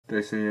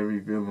They say every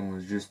villain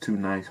was just too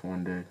nice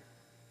one day.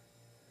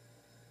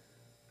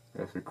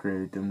 That's what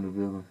created them the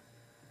villain.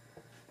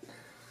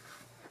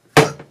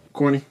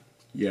 Corny?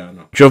 Yeah, I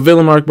know. Your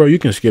villain arc, bro, you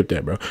can skip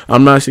that, bro.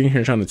 I'm not sitting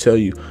here trying to tell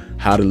you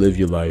how to live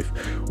your life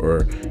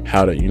or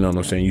how to, you know what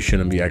I'm saying, you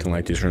shouldn't be acting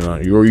like this or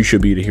not. Or you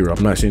should be the hero.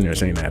 I'm not sitting there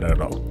saying that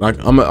at all.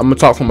 Like, I'm gonna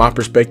talk from my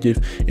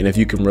perspective, and if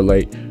you can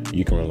relate,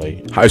 you can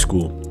relate. High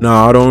school. No,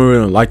 I don't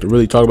really like to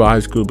really talk about high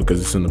school because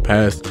it's in the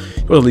past.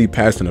 You want to leave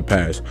past in the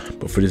past.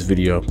 But for this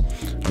video,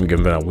 I'm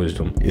giving out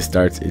wisdom. It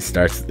starts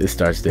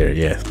there.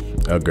 Yeah,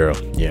 a girl.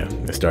 Yeah,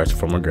 it starts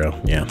from a girl.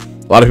 Yeah.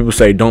 A lot of people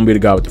say don't be the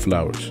guy with the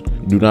flowers.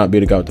 Do not be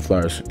the guy with the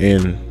flowers.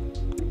 And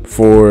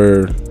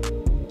for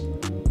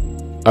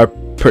a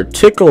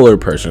particular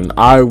person,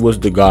 I was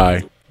the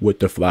guy with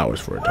the flowers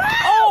for a time.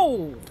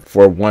 Oh!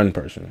 For one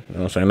person. You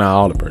know what I'm saying? Not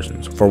all the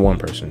persons. For one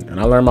person. And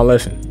I learned my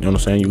lesson. You know what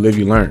I'm saying? You live,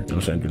 you learn. You know what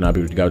I'm saying? Do not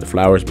be the guy with the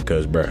flowers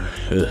because, bruh,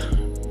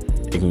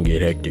 it can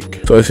get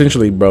hectic. So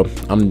essentially, bro,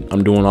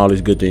 I'm doing all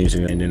these good things,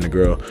 and then the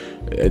girl,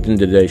 at the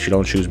end of the day, she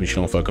don't choose me, she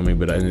don't fuck with me,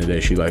 but at the end of the day,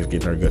 she likes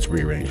getting her guts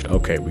rearranged.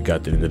 Okay, we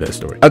got the end of that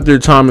story. After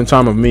time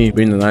of me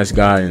being a nice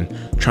guy and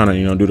trying to,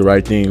 you know, do the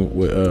right thing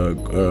with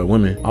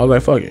women, I was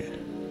like, fuck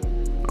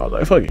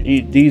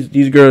it.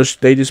 These girls,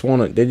 they just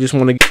want to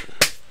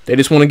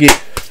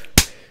get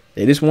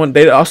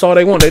that's all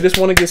they want. They just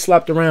want to get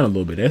slapped around a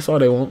little bit. That's all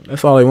they want.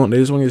 They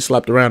just want to get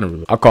slapped around a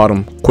little. I call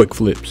them quick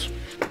flips.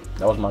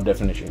 That was my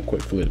definition,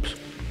 quick flips.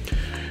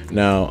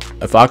 Now,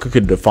 if I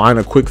could define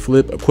a quick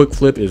flip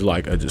is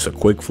like just a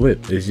quick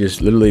flip. It's just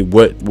literally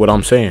what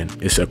I'm saying.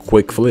 It's a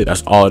quick flip.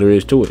 That's all there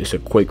is to it. It's a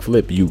quick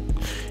flip. You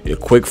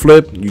quick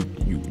flip, you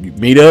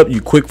meet up,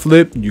 you quick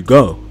flip, you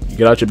go. You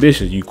get out your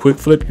business, you quick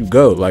flip, you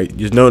go. Like,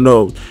 there's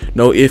no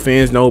ifs,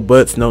 ands, no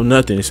buts, no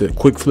nothing. It's a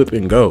quick flip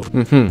and go.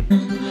 You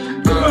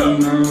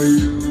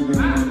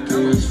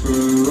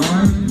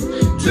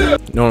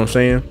know what I'm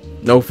saying?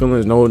 No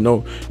feelings, no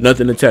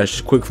nothing attached.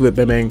 Just quick flip,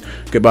 bang, bang,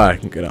 goodbye,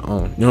 get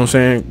on. You know what I'm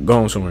saying?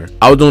 Going somewhere.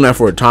 I was doing that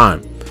for a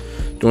time.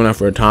 I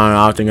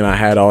was thinking I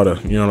had all the,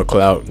 you know, the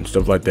clout and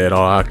stuff like that.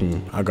 I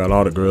got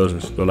all the girls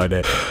and stuff like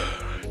that.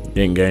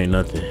 Didn't gain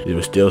nothing. There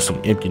was still some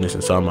emptiness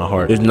inside my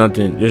heart. There's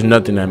nothing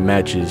that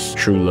matches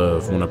true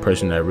love when a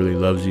person that really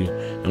loves you. You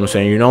know what I'm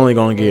saying? You're only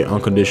gonna get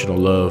unconditional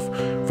love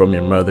from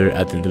your mother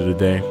at the end of the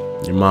day.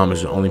 Your mom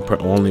is the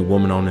only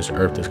woman on this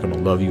earth that's gonna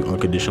love you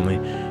unconditionally.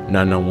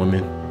 Not no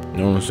woman. You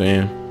know what I'm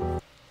saying?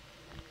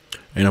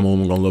 Ain't no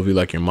woman gonna love you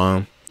like your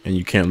mom. And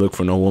you can't look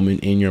for no woman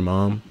in your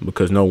mom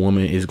because no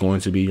woman is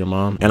going to be your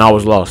mom. And I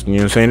was lost. You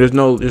know what I'm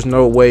saying? There's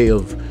no way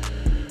of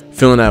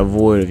filling that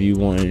void if you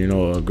want, you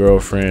know, a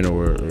girlfriend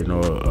or, you know,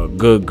 a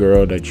good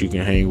girl that you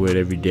can hang with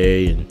every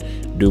day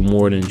and do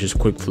more than just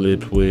quick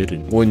flips with.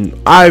 And when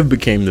I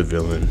became the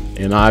villain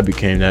and I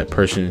became that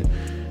person,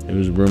 there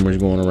was rumors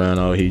going around,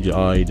 all he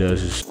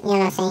does is, you know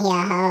what I'm saying, he a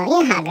hoe. You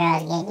know how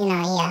girls get, you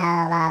know, he a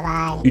hoe, blah,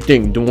 blah. You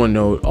think doing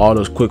all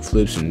those quick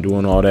flips and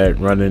doing all that,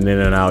 running in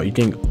and out, you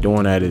think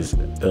doing that is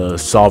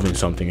solving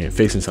something and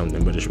fixing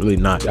something, but it's really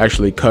not. It's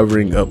actually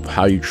covering up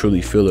how you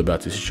truly feel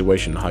about the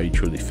situation, how you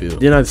truly feel.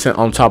 Then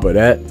on top of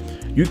that,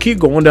 you keep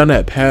going down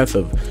that path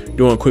of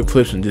doing quick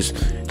flips and just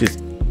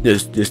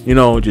you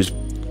know what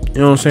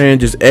I'm saying,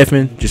 just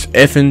effing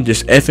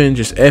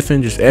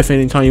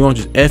anytime you want,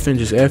 just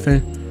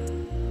effing.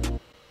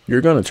 You're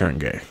gonna turn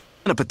gay.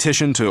 A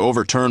petition to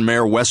overturn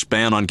Mayor West's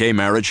ban on gay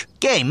marriage.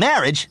 Gay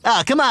marriage?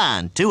 Ah, come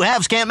on. Two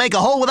halves can't make a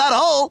hole without a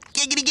hole.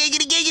 Giggity,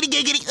 giggity, giggity,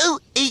 giggity. Ooh,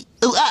 ee,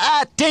 ooh,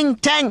 ah, ah, ting,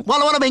 tang,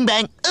 walla, walla, bing,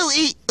 bang. Ooh,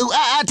 ee, ooh,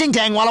 ah, ah, ting,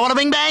 tang, walla, walla,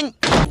 bing, bang.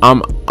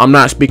 I'm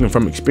not speaking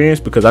from experience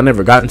because I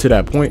never gotten to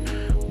that point.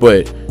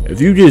 But if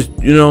you just,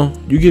 you know,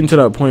 you get into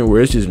that point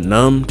where it's just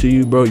numb to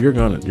you, bro, you're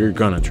gonna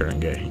turn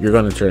gay. You're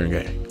gonna turn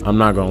gay. I'm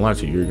not gonna lie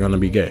to you. You're gonna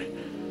be gay.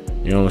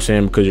 You know what I'm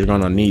saying? Because you're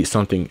gonna need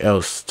something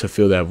else to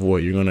fill that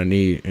void. You're gonna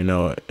need, you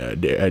know,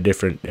 a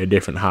different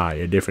high,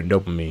 a different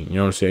dopamine. You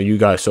know what I'm saying? You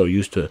guys so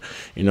used to,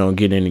 you know,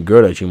 getting any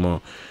girl that you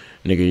want,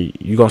 nigga,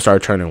 you gonna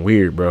start turning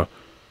weird, bro.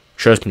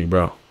 Trust me,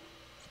 bro.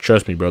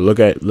 Look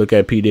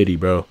at P Diddy,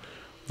 bro.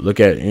 Look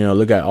at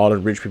all the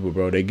rich people,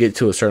 bro. They get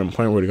to a certain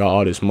point where they got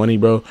all this money,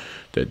 bro,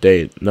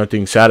 that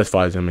nothing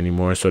satisfies them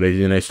anymore. So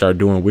they start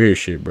doing weird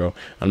shit, bro.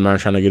 I'm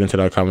not trying to get into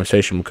that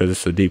conversation because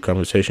it's a deep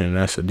conversation,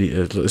 and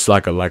it's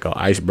like a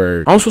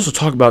iceberg. I'm supposed to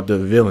talk about the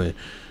villain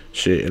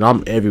shit, and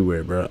I'm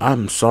everywhere, bro.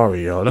 I'm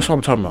sorry, y'all. That's what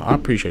I'm talking about. I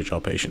appreciate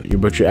y'all patience,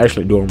 but you're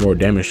actually doing more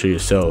damage to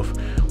yourself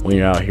when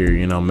you're out here,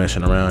 you know,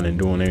 messing around and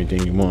doing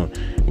anything you want,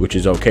 which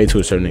is okay to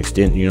a certain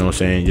extent. You know what I'm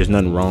saying? Just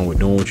nothing wrong with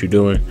doing what you're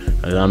doing.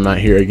 And I'm not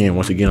here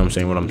once again, I'm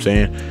saying what I'm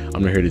saying.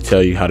 I'm not here to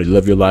tell you how to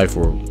live your life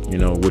or, you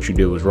know, what you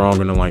did was wrong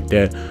or nothing like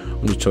that.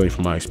 I'm just telling you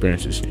from my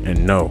experiences.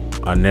 And no,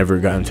 I never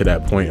gotten to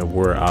that point of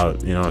where I,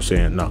 you know what I'm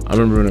saying? No. I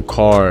remember in a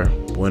car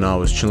when I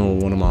was chilling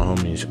with one of my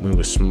homies.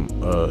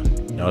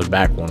 I was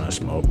back when I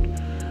smoked.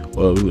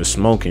 Well, we was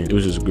smoking. It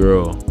was this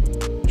girl.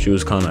 She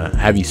was kind of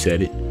heavy-set.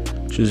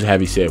 She was a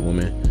heavy-set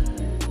woman.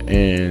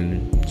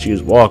 And she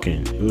was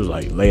walking. It was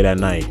like late at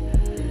night.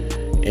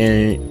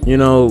 And, you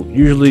know,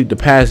 usually the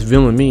past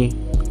villain me,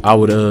 I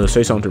would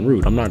say something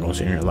rude. I'm not gonna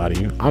sit here and lie to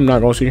you. I'm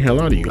not gonna sit here and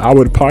lie to you. I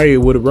would probably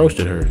would have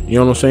roasted her. You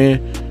know what I'm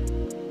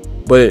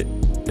saying? But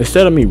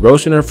instead of me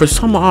roasting her, for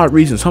some odd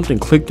reason, something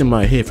clicked in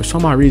my head. For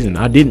some odd reason,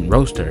 I didn't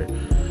roast her.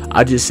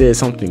 I just said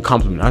something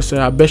compliment. I said,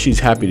 I bet she's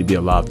happy to be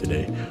alive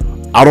today.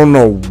 I don't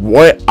know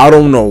what. I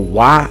don't know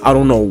why. I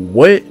don't know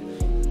what.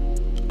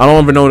 I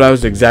don't even know that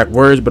was the exact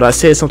words, but I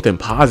said something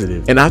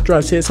positive. And after I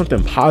said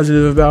something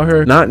positive about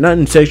her,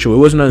 nothing sexual. It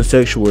wasn't nothing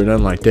sexual or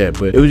nothing like that,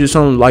 but it was just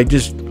something like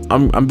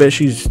I bet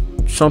she's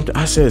something.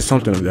 I said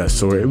something of that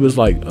sort. It was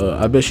like,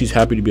 I bet she's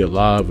happy to be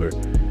alive, or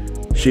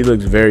she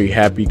looks very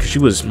happy, because she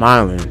was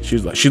smiling. She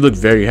looked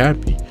very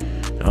happy.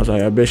 And I was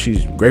like, I bet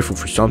she's grateful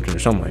for something or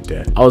something like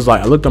that. I was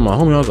like, I looked at my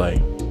homie. I was like,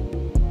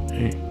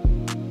 hey,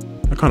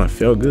 that kind of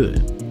felt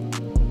good.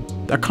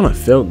 That kind of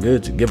felt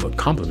good to give a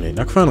compliment.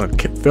 That kind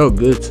of felt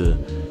good to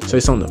say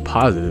something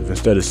positive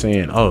instead of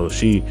saying, oh,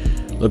 she,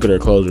 look at her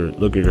clothes or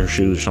look at her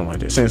shoes or something like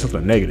that, saying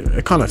something negative.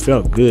 It kind of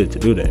felt good to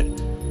do that.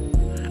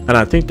 And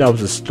I think that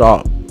was the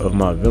start of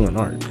my villain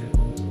arc.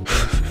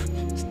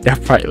 That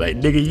probably like,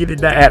 nigga, you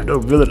did not have no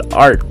villain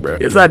arc, bro.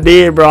 Yes, I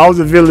did, bro. I was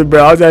a villain,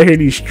 bro. I was out here in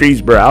these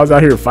streets, bro. I was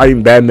out here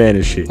fighting Batman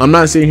and shit. I'm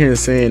not sitting here and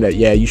saying that,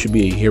 yeah, you should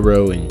be a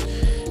hero and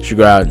you should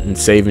go out and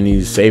saving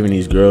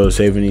these girls,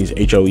 saving these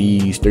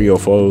HOEs,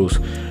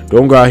 304s.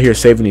 Don't go out here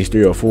saving these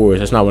 304s.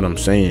 That's not what I'm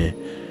saying.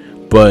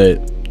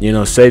 But, you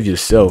know, save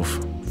yourself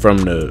from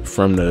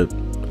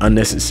the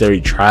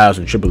unnecessary trials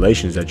and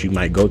tribulations that you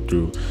might go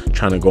through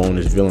trying to go on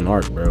this villain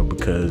arc, bro.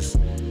 Because,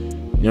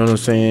 you know what I'm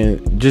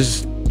saying?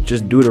 Just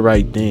do the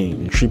right thing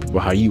and treat people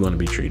how you want to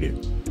be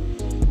treated.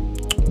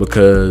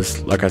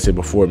 Because, like I said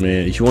before,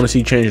 man, if you want to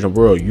see change in the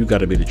world, you got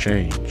to be the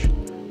change.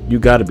 You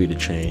got to be the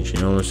change. You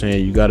know what I'm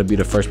saying? You got to be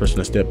the first person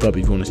to step up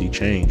if you want to see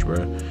change,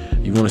 bro.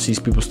 You want to see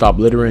people stop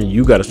littering,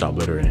 you got to stop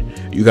littering.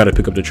 You got to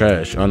pick up the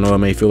trash. I know it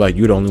may feel like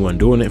you're the only one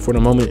doing it for the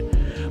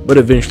moment, but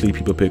eventually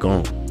people pick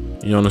on.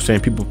 You know what I'm saying?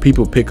 People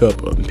pick up,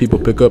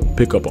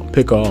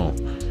 pick on.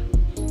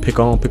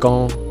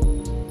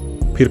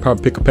 Peter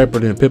probably pick a pepper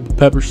than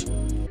peppers.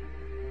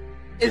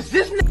 Is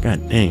this?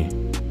 God dang.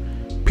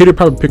 Peter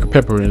probably pick a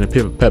pepper and a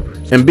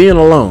peppers. And being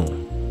alone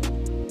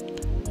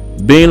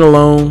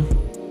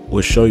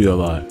will show you a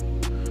lot.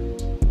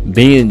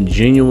 Being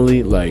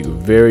genuinely, like,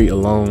 very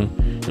alone,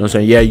 you know what I'm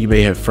saying? Yeah, you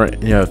may have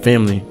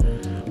family,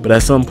 but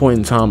at some point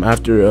in time,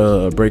 after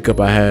a breakup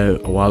I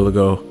had a while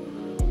ago,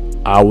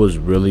 I was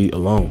really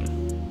alone.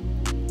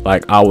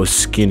 Like, I was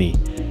skinny.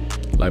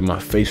 Like, my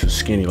face was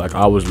skinny. Like,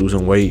 I was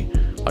losing weight.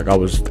 Like, I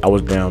was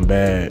down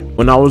bad.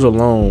 When I was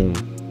alone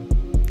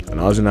and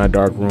I was in that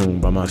dark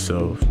room by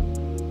myself,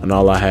 and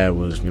all I had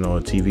was, you know,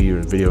 a TV or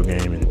a video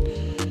game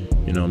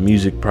and, you know,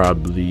 music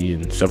probably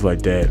and stuff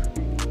like that,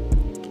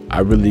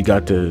 I really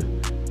got to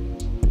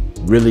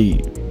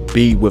really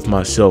be with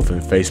myself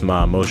and face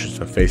my emotions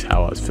and face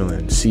how I was feeling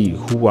and see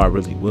who I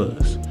really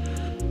was.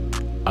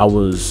 I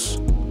was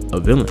a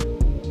villain.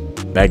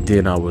 Back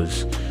then I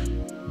was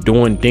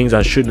doing things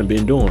I shouldn't have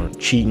been doing,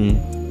 cheating,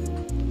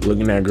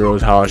 looking at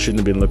girls how I shouldn't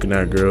have been looking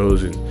at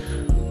girls, and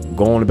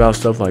going about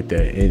stuff like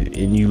that.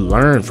 And you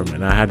learn from it.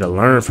 And I had to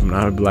learn from it.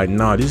 I would be like,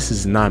 no, this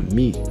is not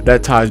me.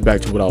 That ties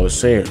back to what I was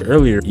saying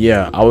earlier.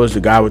 Yeah, I was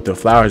the guy with the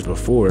flowers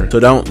before. So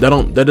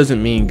that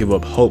doesn't mean give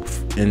up hope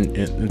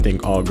and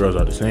think all girls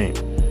are the same.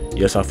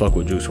 Yes, I fuck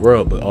with Juice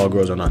WRLD, but all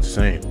girls are not the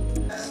same.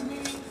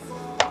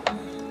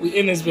 We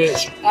in this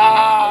bitch.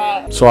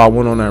 Ah. So I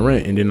went on that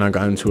rant, and then I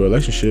got into a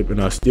relationship, and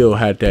I still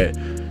had that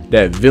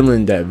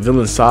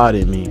villain side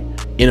in me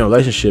in a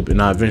relationship,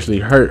 and I eventually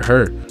hurt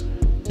her.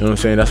 You know what I'm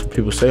saying? That's what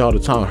people say all the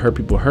time. Hurt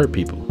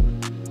people.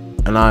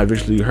 And I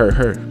eventually hurt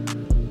her.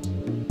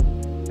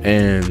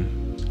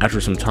 And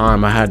after some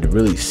time, I had to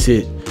really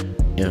sit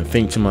and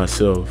think to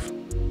myself,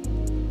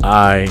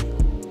 I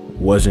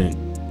wasn't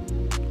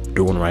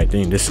doing the right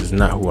thing. This is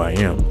not who I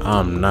am.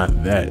 I'm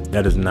not that.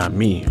 That is not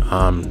me.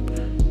 I'm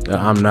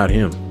not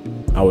him.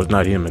 I was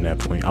not him at that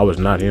point. I was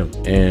not him.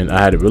 And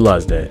I had to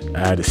realize that.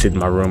 I had to sit in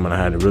my room and I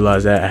had to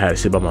realize that. I had to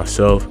sit by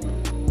myself.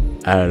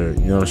 I had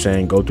to, you know what I'm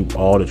saying, go through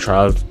all the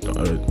trials,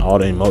 all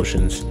the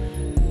emotions,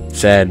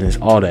 sadness,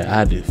 all that. I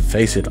had to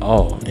face it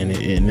all. And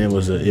it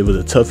was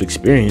a tough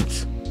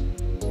experience,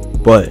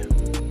 but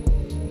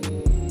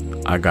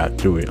I got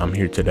through it. I'm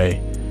here today.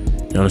 You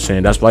know what I'm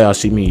saying? That's why y'all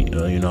see me,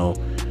 you know,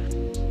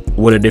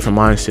 with a different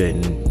mindset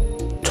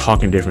and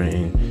talking different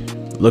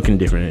and looking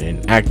different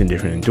and acting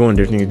different and doing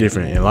things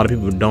different. And a lot of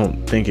people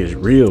don't think it's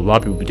real. A lot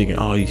of people be thinking,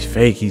 oh, he's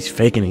fake, he's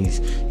faking,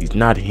 he's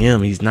not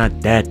him, he's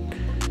not that.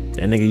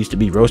 That nigga used to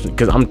be roasting.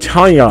 Because I'm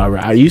telling y'all,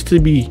 I used to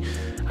be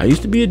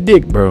a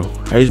dick, bro.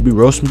 I used to be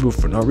roasting people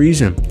for no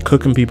reason,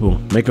 cooking people,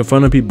 making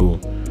fun of people,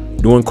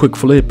 doing quick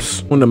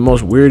flips. One of the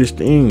most weirdest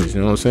things,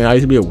 you know what I'm saying? I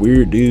used to be a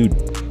weird dude.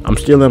 I'm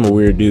still am a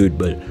weird dude,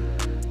 but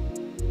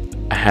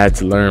I had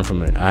to learn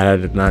from it. I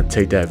had to not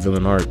take that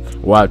villain arc.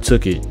 Well, I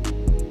took it,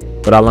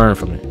 but I learned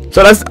from it.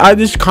 So I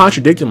just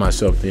contradicted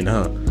myself then,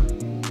 huh?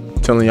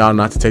 Telling y'all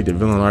not to take the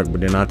villain arc,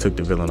 but then I took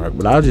the villain arc.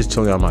 But I was just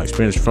telling y'all my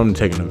experience from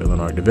taking the villain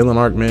arc. The villain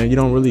arc, man, you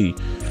don't really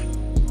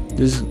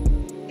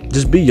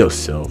just be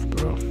yourself,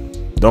 bro.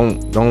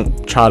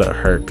 don't try to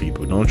hurt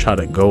people. Don't try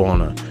to go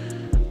on a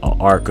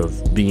arc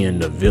of being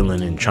the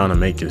villain and trying to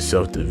make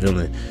yourself the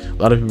villain. A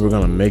lot of people are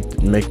gonna make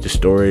the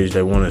stories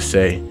they want to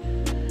say,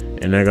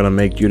 and they're gonna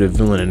make you the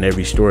villain in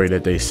every story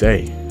that they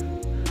say.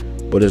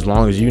 But as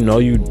long as you know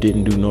you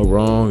didn't do no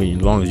wrong, and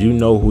as long as you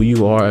know who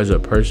you are as a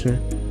person,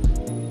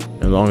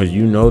 as long as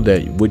you know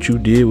that what you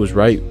did was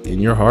right in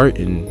your heart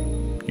and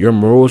your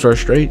morals are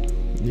straight,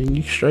 then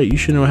you straight. You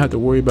shouldn't have to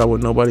worry about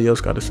what nobody else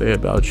got to say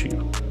about you.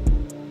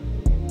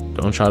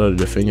 Don't try to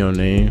defend your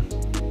name.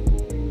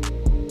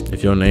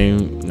 If your name,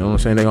 you know what I'm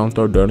saying, they're gonna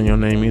throw dirt in your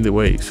name either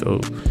way.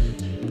 So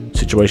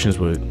situations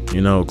with,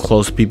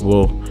 close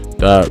people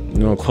that,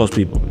 close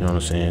people, you know what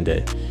I'm saying,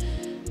 that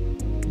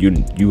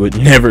you would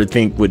never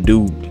think would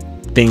do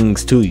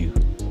things to you.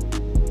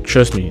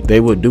 Trust me, they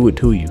would do it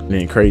to you. And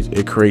it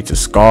creates a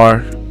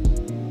scar.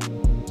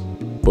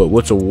 But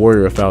what's a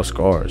warrior without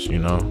scars,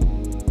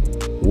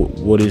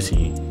 What is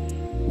he?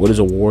 What is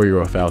a warrior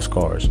without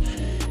scars?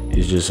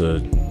 It's just a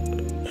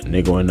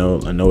nigga with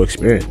no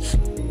experience. You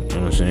know what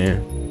I'm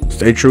saying?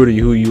 Stay true to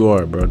who you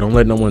are, bro. Don't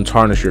let no one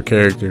tarnish your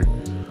character.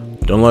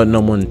 Don't let no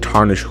one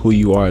tarnish who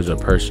you are as a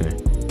person.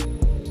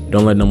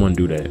 Don't let no one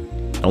do that.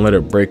 Don't let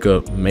a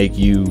breakup make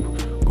you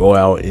go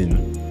out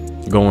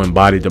and go in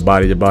body to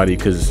body to body.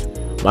 Because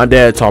my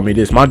dad taught me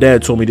this. My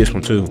dad told me this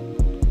one too.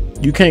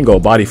 You can't go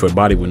body for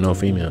body with no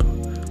female.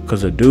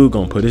 Because a dude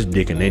gonna put his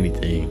dick in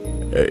anything.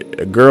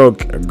 A girl,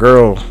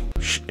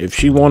 if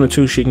she wanted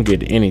to, she can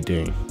get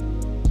anything.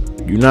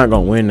 You're not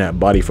gonna win that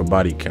body for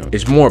body count.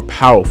 It's more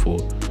powerful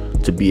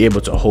to be able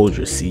to hold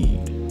your seed.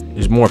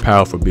 It's more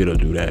powerful to be able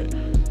to do that,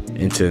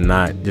 and to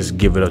not just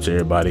give it up to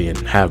everybody and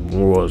have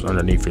morals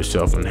underneath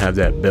yourself and have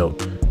that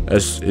belt.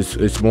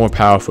 It's more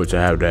powerful to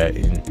have that,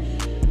 and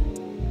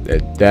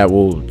that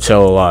will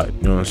tell a lot.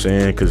 You know what I'm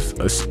saying?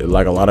 Because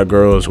like a lot of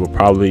girls will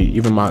probably,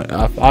 even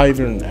I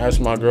even asked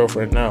my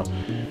girlfriend now,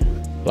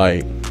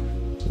 like,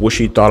 what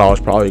she thought I was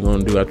probably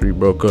gonna do after we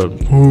broke up.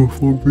 Oh,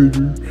 fuck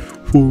bitches.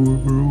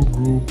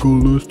 Go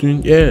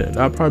listing. Yeah,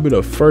 that'd probably be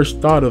the first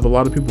thought of a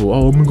lot of people.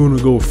 Oh, I'm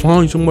gonna go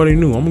find somebody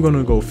new. I'm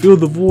gonna go fill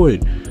the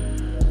void.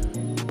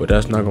 But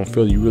that's not gonna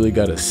fill. You really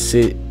gotta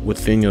sit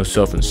within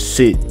yourself and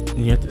sit.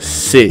 And you have to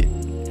sit.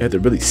 You have to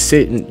really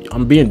sit. And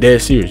I'm being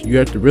dead serious. You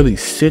have to really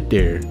sit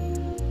there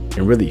and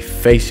really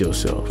face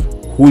yourself,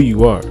 who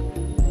you are.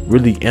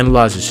 Really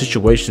analyze the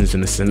situations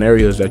and the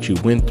scenarios that you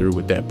went through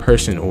with that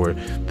person, or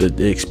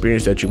the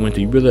experience that you went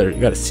through. You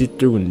gotta sit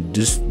through and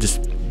just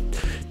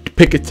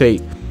depict.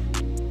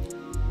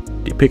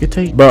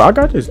 Bro, I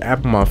got this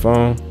app on my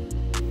phone,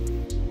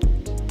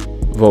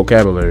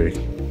 Vocabulary.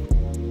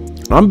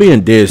 I'm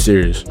being dead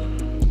serious.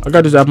 I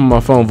got this app on my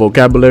phone,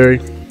 Vocabulary.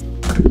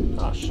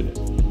 Oh shit.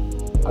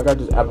 I got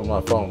this app on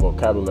my phone,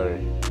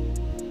 Vocabulary.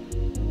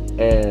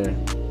 And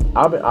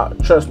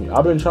trust me,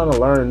 I've been trying to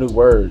learn new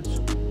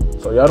words.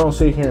 So y'all don't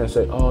sit here and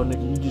say, oh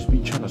nigga, you just be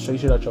trying to say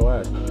shit out your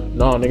ass.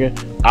 No nigga,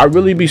 I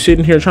really be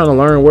sitting here trying to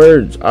learn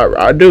words.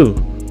 I do.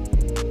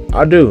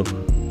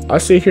 I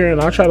sit here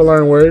and I try to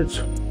learn words.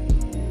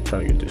 I'm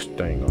trying to get this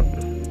thing on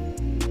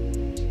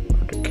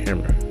the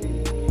camera.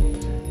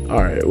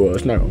 Alright, well,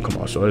 it's not gonna come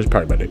out, so it's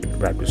probably about to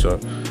wrap this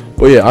up.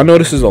 But yeah, I know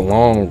this is a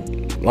long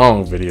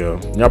video.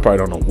 Y'all probably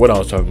don't know what I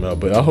was talking about,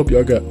 but I hope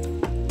y'all got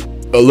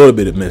a little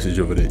bit of message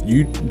over it.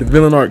 The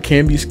villain arc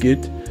can be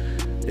skipped.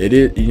 It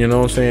is, you know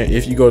what I'm saying?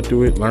 If you go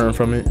through it, learn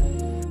from it.